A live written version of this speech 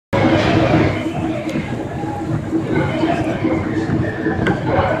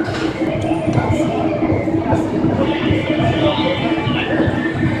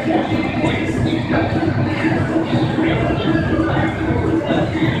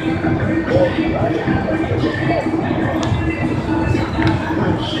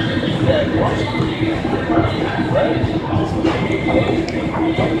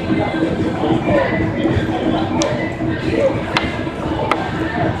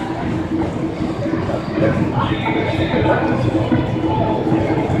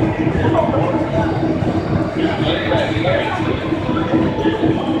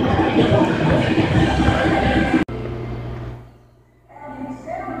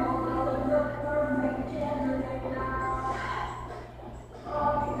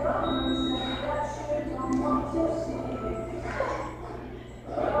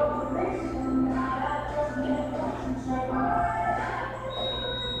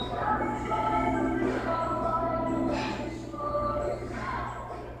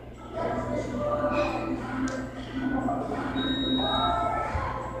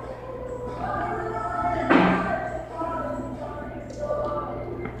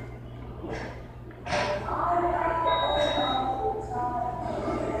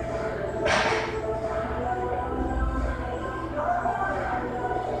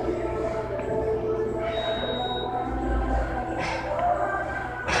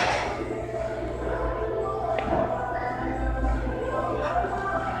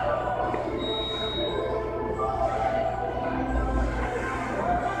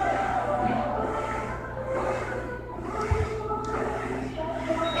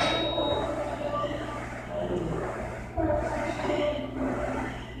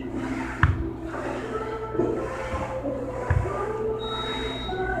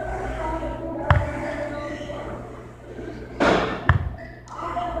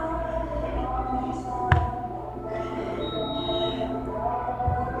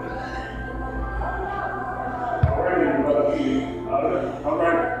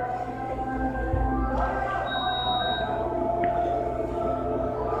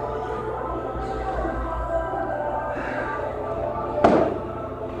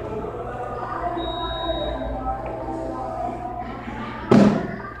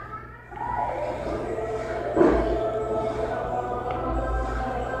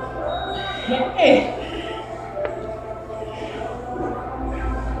Hey.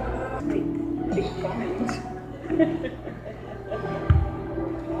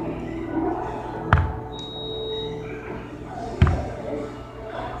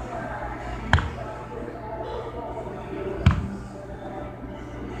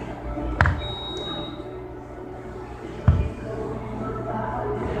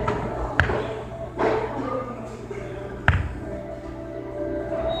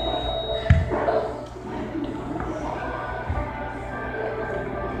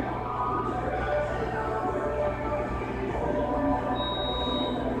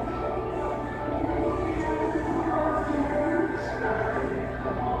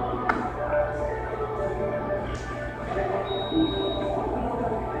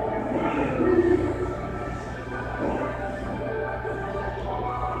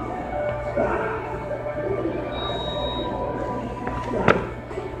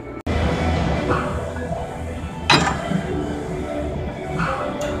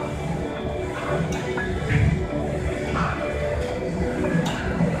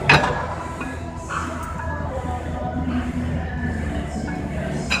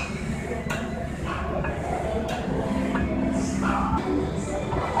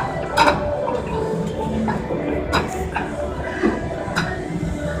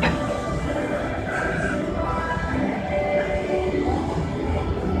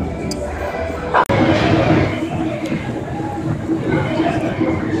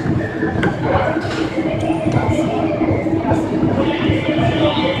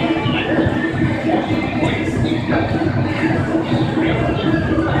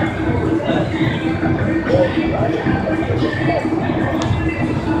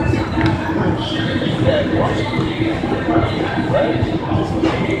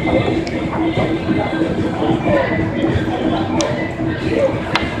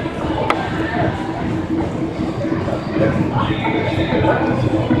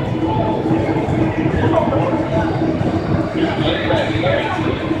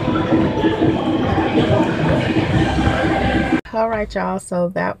 All right, y'all. So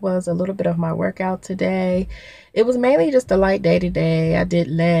that was a little bit of my workout today. It was mainly just a light day today. I did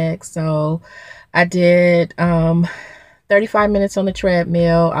legs. So I did 35 minutes on the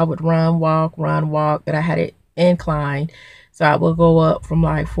treadmill. I would run, walk, but I had it inclined. So I will go up from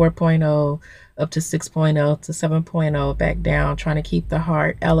like 4.0 up to 6.0 to 7.0 back down, trying to keep the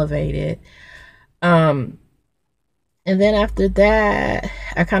heart elevated. And then after that,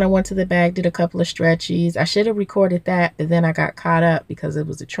 I kind of went to the back, did a couple of stretches. I should have recorded that, but then I got caught up because it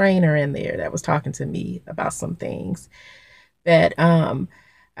was a trainer in there that was talking to me about some things. But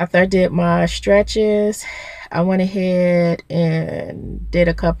after I did my stretches, I went ahead and did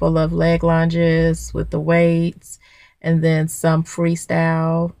a couple of leg lunges with the weights and then some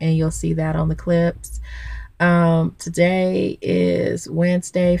freestyle, and you'll see that on the clips. Today is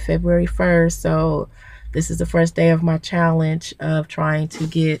Wednesday, February 1st, so this is the first day of my challenge of trying to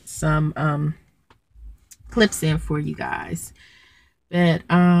get some clips in for you guys. But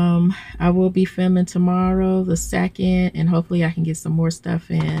I will be filming tomorrow, the 2nd, and hopefully I can get some more stuff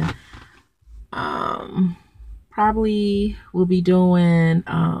in. Probably we'll be doing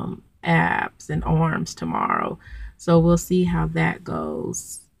abs and arms tomorrow. So we'll see how that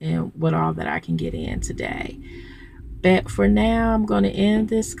goes and what all that I can get in today. But for now, I'm going to end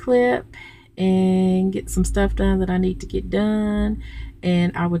this clip and get some stuff done that I need to get done.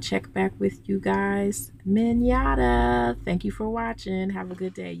 And I will check back with you guys. Minata. Thank you for watching. Have a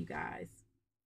good day, you guys.